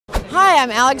I'm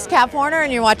Alex Kapp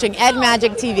and you're watching Ed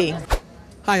Magic TV.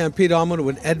 Hi, I'm Pete Allman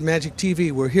with Ed Magic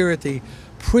TV. We're here at the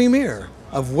premiere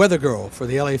of Weather Girl for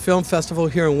the LA Film Festival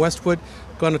here in Westwood.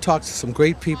 Going to talk to some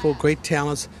great people, great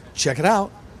talents. Check it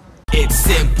out. It's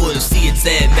simple to see it's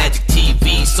Ed Magic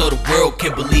TV, so the world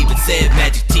can believe it's Ed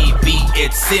Magic TV.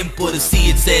 It's simple to see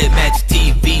it's Ed Magic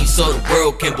TV, so the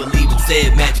world can believe it's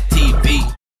Ed Magic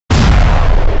TV.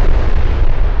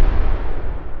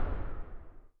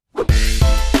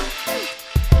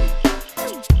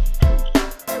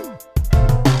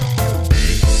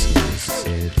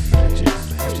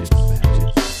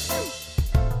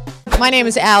 My name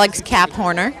is Alex Kapp.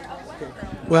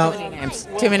 Well,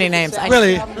 Too many names.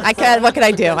 Really? What could I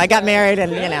do? I got married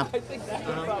and, you know.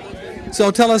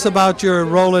 So tell us about your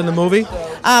role in the movie.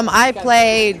 I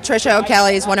play Trisha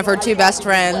O'Kelly's one of her two best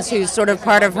friends who's sort of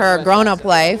part of her grown-up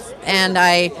life. And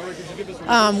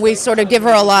we sort of give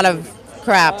her a lot of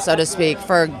crap, so to speak,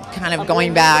 for kind of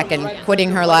going back and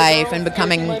quitting her life and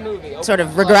becoming sort of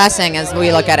regressing as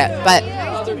we look at it. But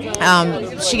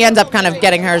she ends up kind of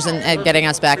getting hers and getting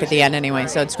us back at the end anyway,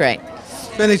 so it's great.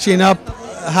 Finishing up,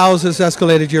 how's this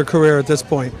escalated your career at this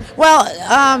point? Well,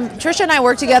 Trisha and I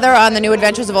worked together on The New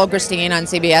Adventures of Old Christine on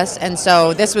CBS, and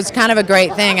so this was kind of a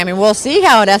great thing. I mean, we'll see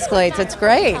how it escalates. It's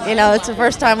great. You know, it's the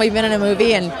first time we've been in a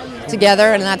movie and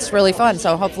together, and that's really fun.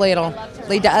 So hopefully it'll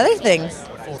lead to other things.